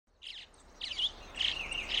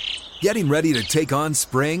Getting ready to take on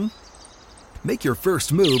spring? Make your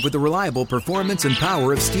first move with the reliable performance and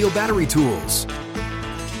power of Steel battery tools.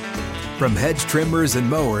 From hedge trimmers and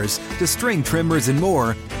mowers to string trimmers and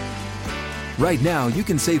more, right now you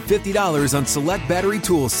can save $50 on select battery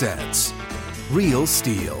tool sets. Real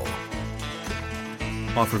Steel.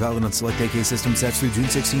 Offer valid on select AK system sets through June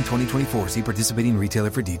 16, 2024. See participating retailer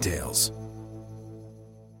for details.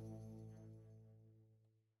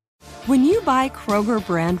 When you buy Kroger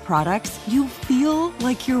brand products, you feel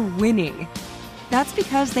like you're winning. That's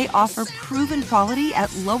because they offer proven quality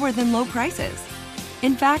at lower than low prices.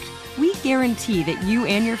 In fact, we guarantee that you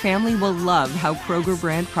and your family will love how Kroger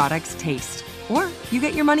brand products taste, or you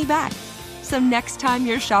get your money back. So next time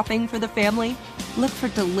you're shopping for the family, look for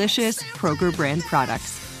delicious Kroger brand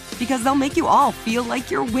products, because they'll make you all feel like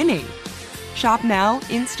you're winning. Shop now,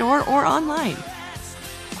 in-store, or online.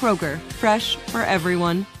 Kroger, fresh for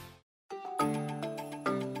everyone.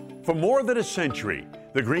 For more than a century,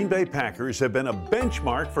 the Green Bay Packers have been a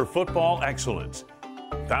benchmark for football excellence.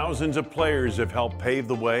 Thousands of players have helped pave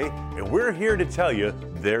the way, and we're here to tell you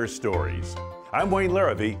their stories. I'm Wayne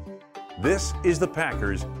Larrabee. This is the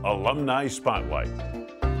Packers Alumni Spotlight.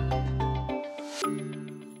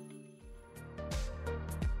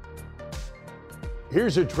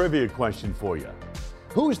 Here's a trivia question for you.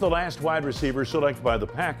 Who's the last wide receiver selected by the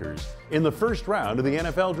Packers in the first round of the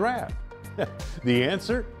NFL Draft? The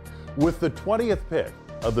answer? With the 20th pick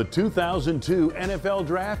of the 2002 NFL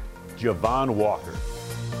Draft, Javon Walker.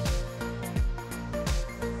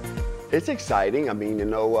 It's exciting. I mean, to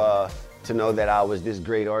know that I was this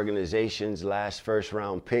great organization's last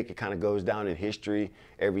first-round pick. It kind of goes down in history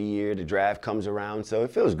every year. The draft comes around, so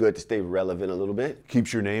it feels good to stay relevant a little bit.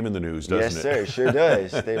 Keeps your name in the news, doesn't it? Yes, sir. It sure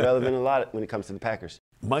does. Stay relevant a lot when it comes to the Packers.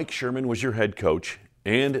 Mike Sherman was your head coach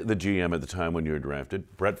and the GM at the time when you were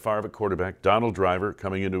drafted. Brett Favre at quarterback, Donald Driver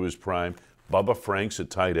coming into his prime, Bubba Franks at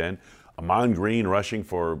tight end, Amon Green rushing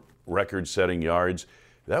for record-setting yards.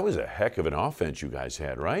 That was a heck of an offense you guys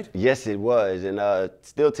had, right? Yes, it was. And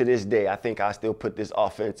still to this day, I think I still put this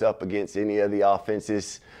offense up against any of the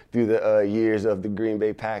offenses through the years of the Green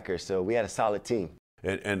Bay Packers. So we had a solid team.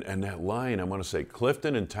 And that line, I want to say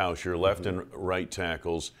Clifton and Tauscher, left and right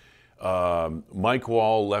tackles. Mike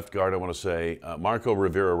Wall, left guard, I want to say. Marco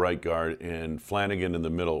Rivera, right guard. And Flanagan in the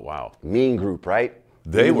middle. Wow. Mean group, right?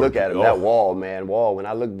 They were. Look at him, that Wall, man. Wall, when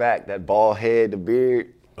I look back, that bald head, the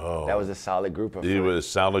beard. Oh, that was a solid group of It was a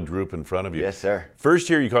solid group in front of you. Yes, sir. First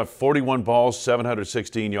year, you caught 41 balls,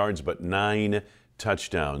 716 yards, but 9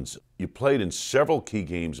 touchdowns. You played in several key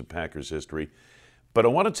games in Packers history, but I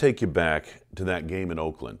want to take you back to that game in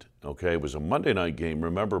Oakland, okay? It was a Monday night game.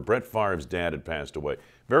 Remember, Brett Favre's dad had passed away.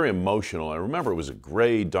 Very emotional. I remember it was a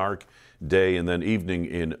gray, dark day and then evening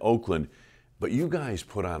in Oakland, but you guys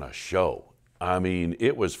put on a show. I mean,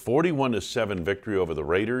 it was 41-7 victory over the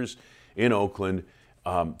Raiders in Oakland.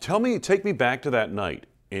 Take me back to that night.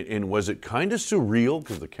 And was it kind of surreal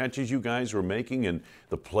because the catches you guys were making and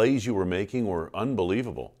the plays you were making were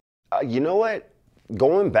unbelievable? You know what?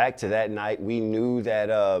 Going back to that night, we knew that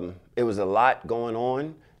it was a lot going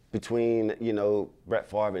on between, Brett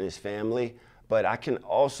Favre and his family. But I can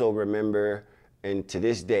also remember, and to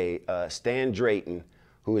this day, Stan Drayton,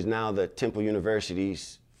 who is now the Temple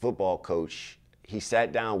University's football coach, he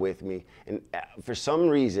sat down with me, and for some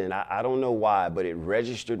reason, I don't know why, but it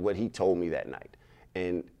registered what he told me that night.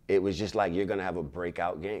 And it was just like, you're going to have a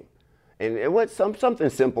breakout game. And it was something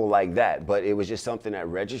simple like that, but it was just something that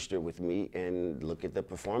registered with me, and look at the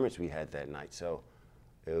performance we had that night. So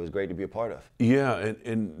it was great to be a part of. Yeah,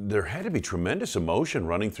 and there had to be tremendous emotion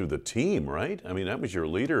running through the team, right? I mean, that was your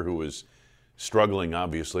leader who was struggling,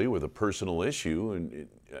 obviously, with a personal issue. And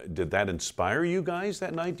did that inspire you guys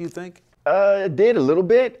that night, do you think? It did a little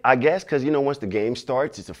bit, I guess, because, once the game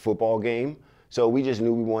starts, it's a football game. So we just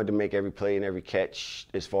knew we wanted to make every play and every catch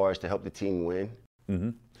as far as to help the team win.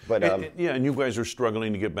 Mm-hmm. But and you guys are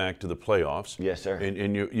struggling to get back to the playoffs. Yes, sir.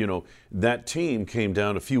 And that team came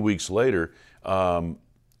down a few weeks later.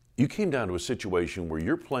 You came down to a situation where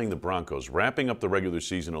you're playing the Broncos, wrapping up the regular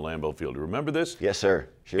season at Lambeau Field. You remember this? Yes, sir.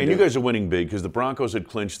 Sure and do. You guys are winning big because the Broncos had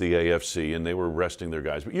clinched the AFC and they were resting their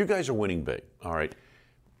guys. But you guys are winning big, all right?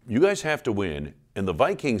 You guys have to win, and the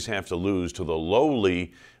Vikings have to lose to the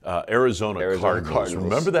lowly Arizona Cardinals.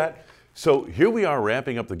 Remember that? So here we are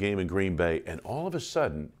wrapping up the game in Green Bay, and all of a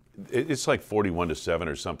sudden, it's like 41-7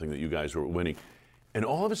 or something that you guys were winning. And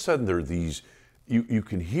all of a sudden, there are these, you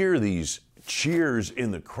can hear these cheers in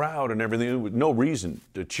the crowd and everything. With no reason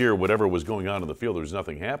to cheer whatever was going on in the field. There was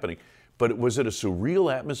nothing happening. But was it a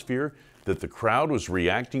surreal atmosphere that the crowd was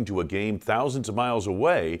reacting to a game thousands of miles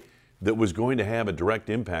away that was going to have a direct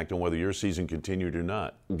impact on whether your season continued or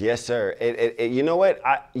not. Yes, sir. You know what?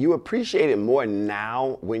 You appreciate it more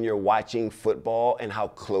now when you're watching football and how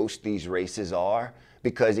close these races are,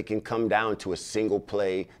 because it can come down to a single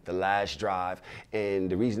play, the last drive. And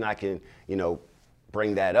the reason I can,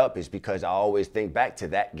 bring that up is because I always think back to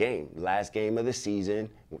that game, last game of the season,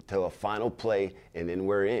 to a final play, and then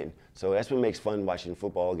we're in. So that's what makes fun watching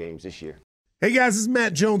football games this year. Hey guys, this is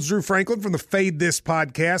Matt Jones, Drew Franklin from the Fade This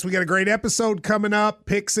podcast. We got a great episode coming up,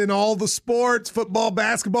 picks in all the sports, football,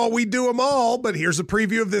 basketball, we do them all, but here's a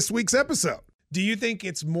preview of this week's episode. Do you think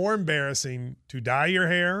it's more embarrassing to dye your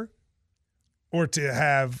hair or to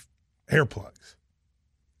have hair plugs?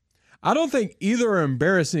 I don't think either are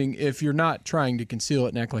embarrassing if you're not trying to conceal it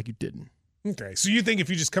and act like you didn't. Okay, so you think if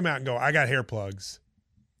you just come out and go, I got hair plugs.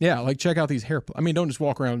 Yeah, like check out these hair plugs. I mean, don't just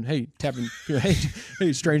walk around, hey, tapping,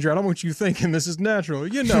 hey, stranger, I don't want you thinking this is natural.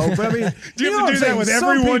 But I mean, do you have to do that with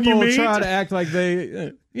everyone you meet? Some people try to act like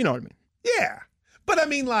they, you know what I mean? Yeah. But I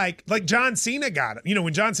mean, like John Cena got it.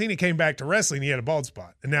 When John Cena came back to wrestling, he had a bald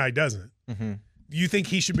spot, and now he doesn't. Mm-hmm. You think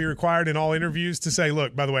he should be required in all interviews to say,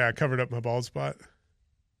 look, by the way, I covered up my bald spot?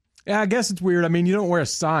 Yeah, I guess it's weird. I mean, you don't wear a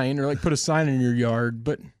sign or put a sign in your yard,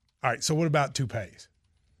 but. All right, so what about toupees?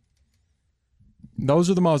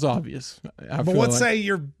 Those are the most obvious. But let's say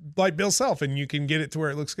you're like Bill Self and you can get it to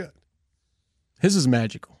where it looks good. His is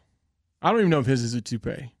magical. I don't even know if his is a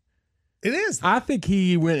toupee. It is. I think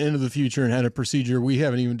he went into the future and had a procedure we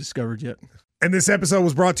haven't even discovered yet. And this episode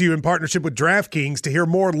was brought to you in partnership with DraftKings. To hear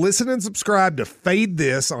more, listen and subscribe to Fade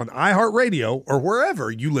This on iHeartRadio or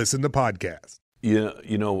wherever you listen to podcasts. Yeah,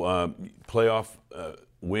 playoff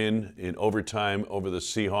win in overtime over the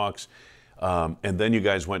Seahawks, and then you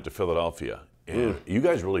guys went to Philadelphia. And you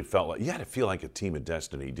guys really felt like, you had to feel like a team of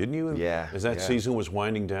destiny, didn't you? Yeah. As that season was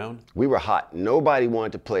winding down? We were hot. Nobody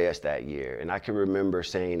wanted to play us that year. And I can remember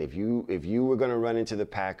saying, if you were going to run into the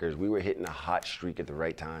Packers, we were hitting a hot streak at the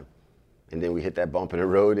right time. And then we hit that bump in the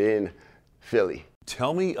road in Philly.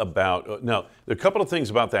 Tell me about, now, there are a couple of things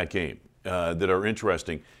about that game that are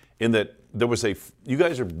interesting, in that there was you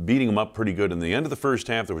guys are beating them up pretty good. In the end of the first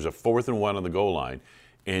half, there was a 4th and 1 on the goal line,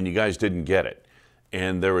 and you guys didn't get it.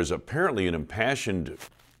 And there was apparently an impassioned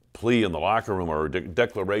plea in the locker room, or a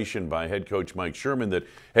declaration by head coach Mike Sherman that,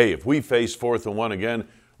 hey, if we face 4th and 1 again,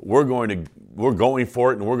 we're going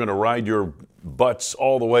for it, and we're going to ride your butts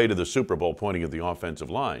all the way to the Super Bowl, pointing at the offensive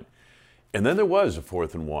line. And then there was a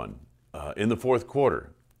 4th and 1 in the fourth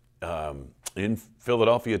quarter in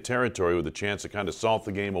Philadelphia territory with a chance to kind of salt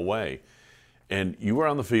the game away. And you were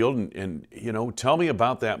on the field, and tell me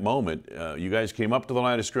about that moment. You guys came up to the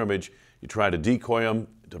line of scrimmage. You tried to decoy them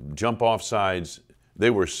to jump off sides.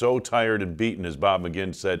 They were so tired and beaten, as Bob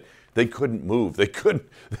McGinn said, they couldn't move.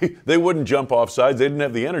 They wouldn't jump off sides. They didn't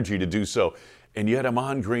have the energy to do so. And yet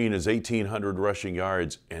Amon Green has 1,800 rushing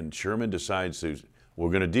yards, and Sherman decides we're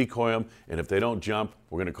going to decoy them, and if they don't jump,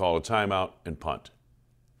 we're going to call a timeout and punt.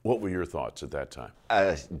 What were your thoughts at that time?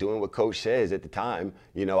 Doing what Coach says at the time.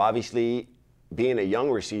 Obviously, being a young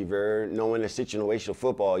receiver, knowing the situational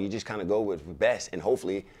football, you just kind of go with the best and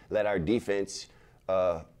hopefully let our defense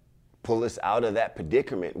pull us out of that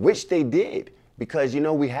predicament, which they did. Because,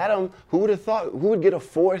 we had them, who would have thought, who would get a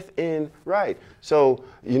 4th and right? So,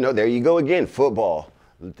 there you go again, football,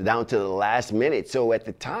 down to the last minute. So at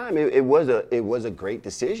the time, it was a great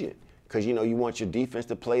decision because, you want your defense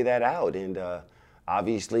to play that out. And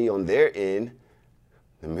obviously on their end,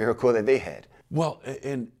 the miracle that they had. Well,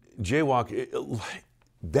 and Jaywalk,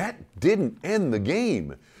 that didn't end the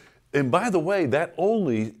game. And by the way, that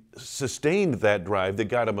only sustained that drive that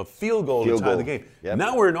got him a field goal to tie the game. Yep.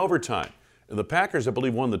 Now we're in overtime. And the Packers, I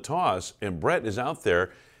believe, won the toss, and Brett is out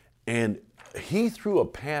there, and he threw a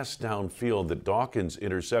pass downfield that Dawkins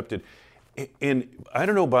intercepted. And I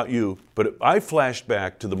don't know about you, but I flashed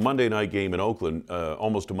back to the Monday night game in Oakland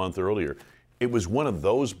almost a month earlier. It was one of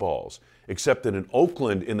those balls, except that in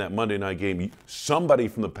Oakland in that Monday night game, somebody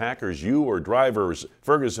from the Packers, you or Driver or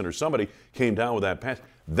Ferguson or somebody, came down with that pass.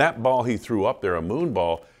 That ball he threw up there, a moon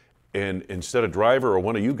ball, and instead of Driver or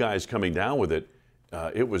one of you guys coming down with it,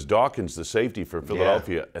 it was Dawkins, the safety for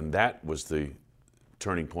Philadelphia, and that was the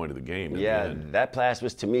turning point of the game. Yeah, that pass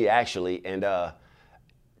was to me actually, and I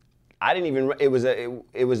didn't even. It was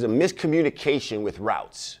a miscommunication with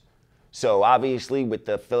routes. So obviously with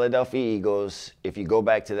the Philadelphia Eagles, if you go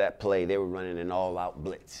back to that play, they were running an all-out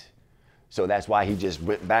blitz. So that's why he just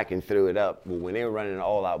went back and threw it up. Well, when they were running an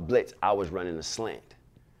all-out blitz, I was running a slant.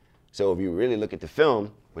 So if you really look at the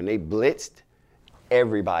film, when they blitzed,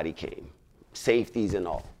 everybody came, safeties and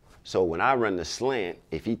all. So when I run the slant,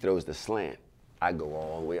 if he throws the slant, I go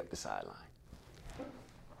all the way up the sideline.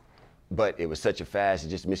 But it was such a fast,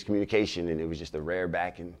 just miscommunication, and it was just a rare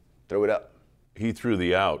back and throw it up. He threw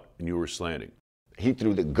the out, and you were slanting. He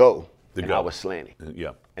threw the go, The and go. I was slanting.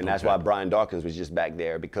 Yeah. And that's Okay. why Brian Dawkins was just back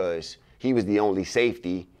there, because he was the only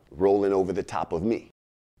safety rolling over the top of me.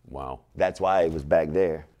 Wow. That's why it was back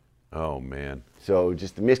there. Oh, man. So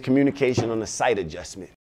just the miscommunication on the sight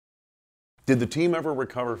adjustment. Did the team ever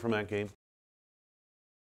recover from that game?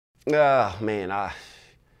 Man,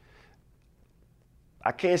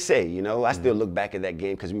 I can't say, I still look back at that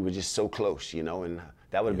game because we were just so close, and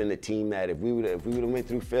that would have been the team that if we would have went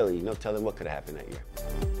through Philly, tell them what could have happened that year.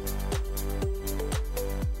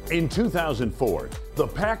 In 2004, the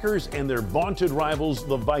Packers and their vaunted rivals,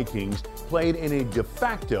 the Vikings, played in a de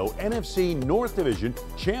facto NFC North Division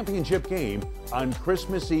championship game on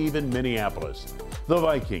Christmas Eve in Minneapolis. The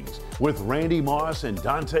Vikings, with Randy Moss and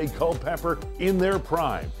Dante Culpepper in their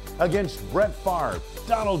prime, against Brett Favre,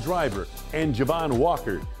 Donald Driver, and Javon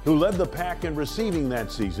Walker, who led the Pack in receiving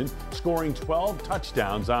that season, scoring 12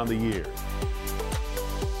 touchdowns on the year.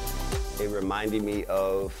 It reminded me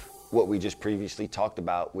of what we just previously talked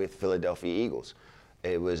about with Philadelphia Eagles.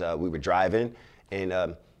 It was, we were driving,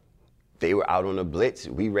 and they were out on a blitz.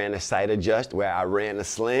 We ran a sight adjust where I ran a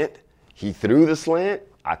slant. He threw the slant,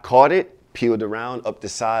 I caught it, peeled around up the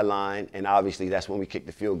sideline, and obviously that's when we kicked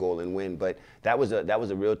the field goal and win. But that was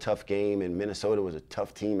a real tough game, and Minnesota was a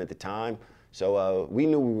tough team at the time. So we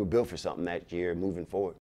knew we were built for something that year moving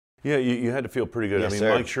forward. Yeah, you had to feel pretty good. Yes, I mean,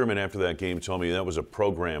 sir. Mike Sherman after that game told me that was a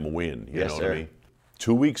program win. You Yes, know sir. what I mean?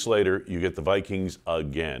 2 weeks later, you get the Vikings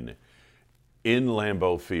again in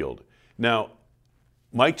Lambeau Field. Now,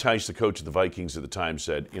 Mike Tice, the coach of the Vikings at the time,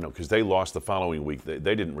 said, because they lost the following week. They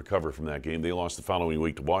didn't recover from that game. They lost the following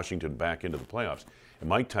week to Washington back into the playoffs. And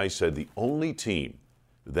Mike Tice said the only team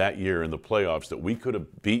that year in the playoffs that we could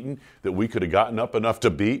have beaten, that we could have gotten up enough to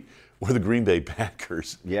beat, were the Green Bay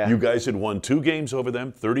Packers. Yeah. You guys had won 2 games over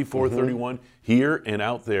them, 34-31, here and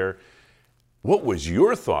out there. What was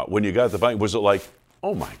your thought when you got the Vikings? Was it like,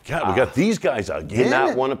 oh my God, we got these guys again? Did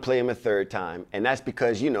not want to play him a third time, and that's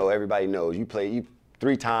because everybody knows you play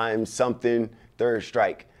 3 times something, third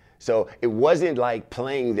strike. So it wasn't like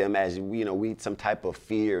playing them as we had some type of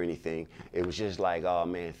fear or anything. It was just like, oh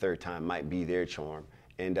man, third time might be their charm,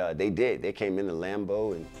 and they did. They came into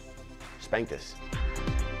Lambeau and spanked us.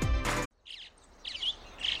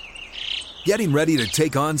 Getting ready to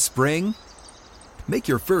take on spring? Make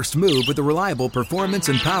your first move with the reliable performance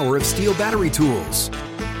and power of Steel battery tools.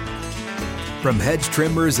 From hedge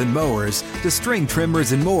trimmers and mowers to string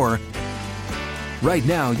trimmers and more, right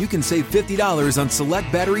now you can save $50 on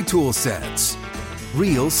select battery tool sets.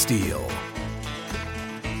 Real Steel.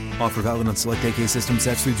 Offer valid on select AK system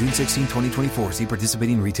sets through June 16, 2024. See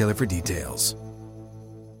participating retailer for details.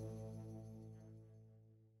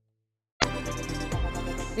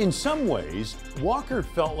 In some ways, Walker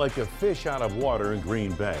felt like a fish out of water in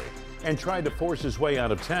Green Bay and tried to force his way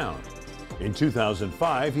out of town. In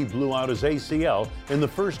 2005, he blew out his ACL in the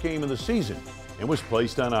first game of the season and was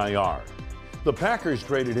placed on IR. The Packers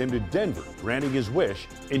traded him to Denver, granting his wish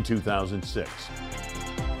in 2006.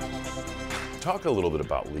 Talk a little bit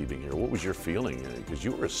about leaving here. What was your feeling? Because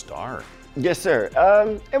you were a star. Yes, sir.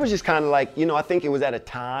 It was just kind of like, I think it was at a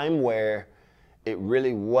time where it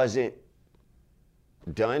really wasn't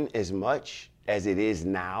done as much as it is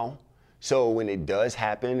now. So when it does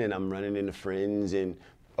happen and I'm running into friends and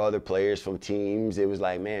other players from teams, it was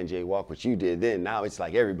like, man, Jay Walk, what you did then. Now it's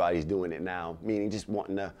like everybody's doing it now, meaning just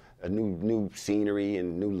wanting a new scenery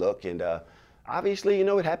and new look. And obviously,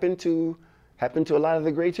 it happened to a lot of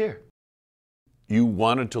the greats here. You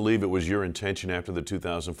wanted to leave. It was your intention after the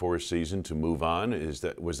 2004 season to move on.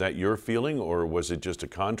 Was that your feeling, or was it just a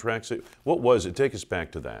contract? What was it? Take us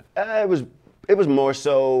back to that. It was more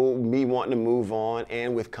so me wanting to move on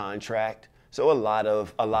and with contract. So a lot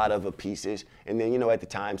of pieces. And then, at the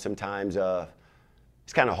time, sometimes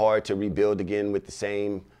it's kind of hard to rebuild again with the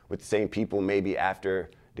same people maybe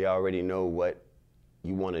after they already know what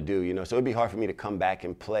you want to do, So it'd be hard for me to come back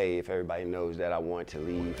and play if everybody knows that I want to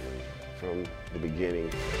leave from the beginning.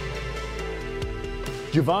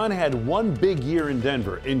 Javon had one big year in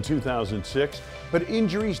Denver in 2006, but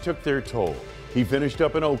injuries took their toll. He finished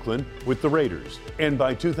up in Oakland with the Raiders, and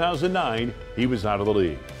by 2009, he was out of the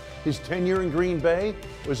league. His tenure in Green Bay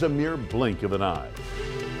was a mere blink of an eye.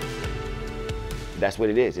 That's what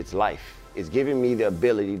it is. It's life. It's giving me the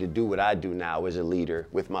ability to do what I do now as a leader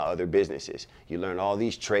with my other businesses. You learn all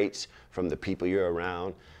these traits from the people you're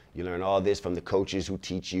around. You learn all this from the coaches who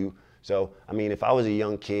teach you. So, if I was a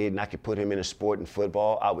young kid and I could put him in a sport in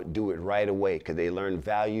football, I would do it right away because they learn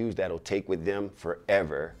values that'll take with them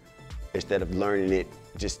forever, instead of learning it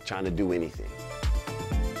just trying to do anything.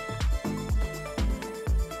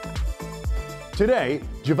 Today,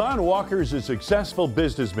 Javon Walker is a successful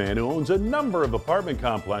businessman who owns a number of apartment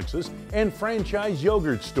complexes and franchise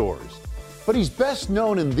yogurt stores. But he's best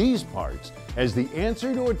known in these parts as the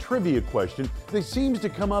answer to a trivia question that seems to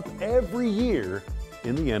come up every year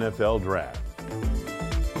in the NFL draft.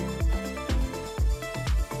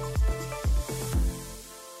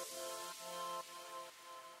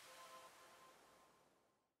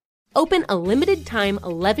 Open a limited-time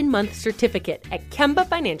 11-month certificate at Kemba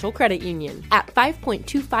Financial Credit Union. At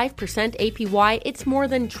 5.25% APY, it's more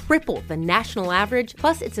than triple the national average,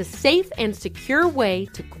 plus it's a safe and secure way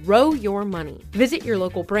to grow your money. Visit your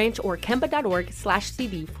local branch or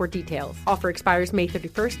kemba.org/cd for details. Offer expires May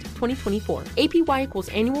 31st, 2024. APY equals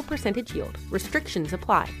annual percentage yield. Restrictions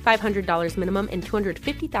apply. $500 minimum and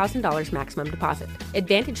 $250,000 maximum deposit.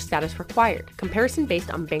 Advantage status required. Comparison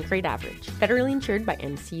based on bank rate average. Federally insured by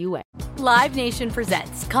NCUA. Live Nation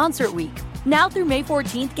presents Concert Week. Now through May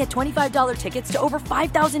 14th, get $25 tickets to over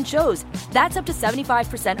 5,000 shows. That's up to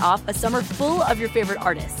 75% off a summer full of your favorite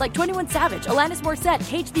artists like 21 Savage, Alanis Morissette,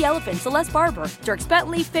 Cage the Elephant, Celeste Barber, Dierks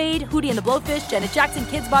Bentley, Fade, Hootie and the Blowfish, Janet Jackson,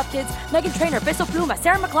 Kidz Bop Kids, Meghan Trainor, Peso Pluma,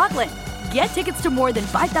 Sarah McLachlan. Get tickets to more than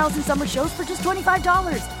 5,000 summer shows for just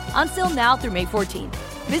 $25. Until now through May 14th.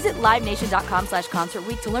 Visit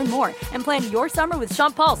livenation.com/concertweek to learn more and plan your summer with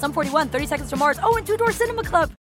Sean Paul, Sum 41, 30 Seconds to Mars, and Two Door Cinema Club.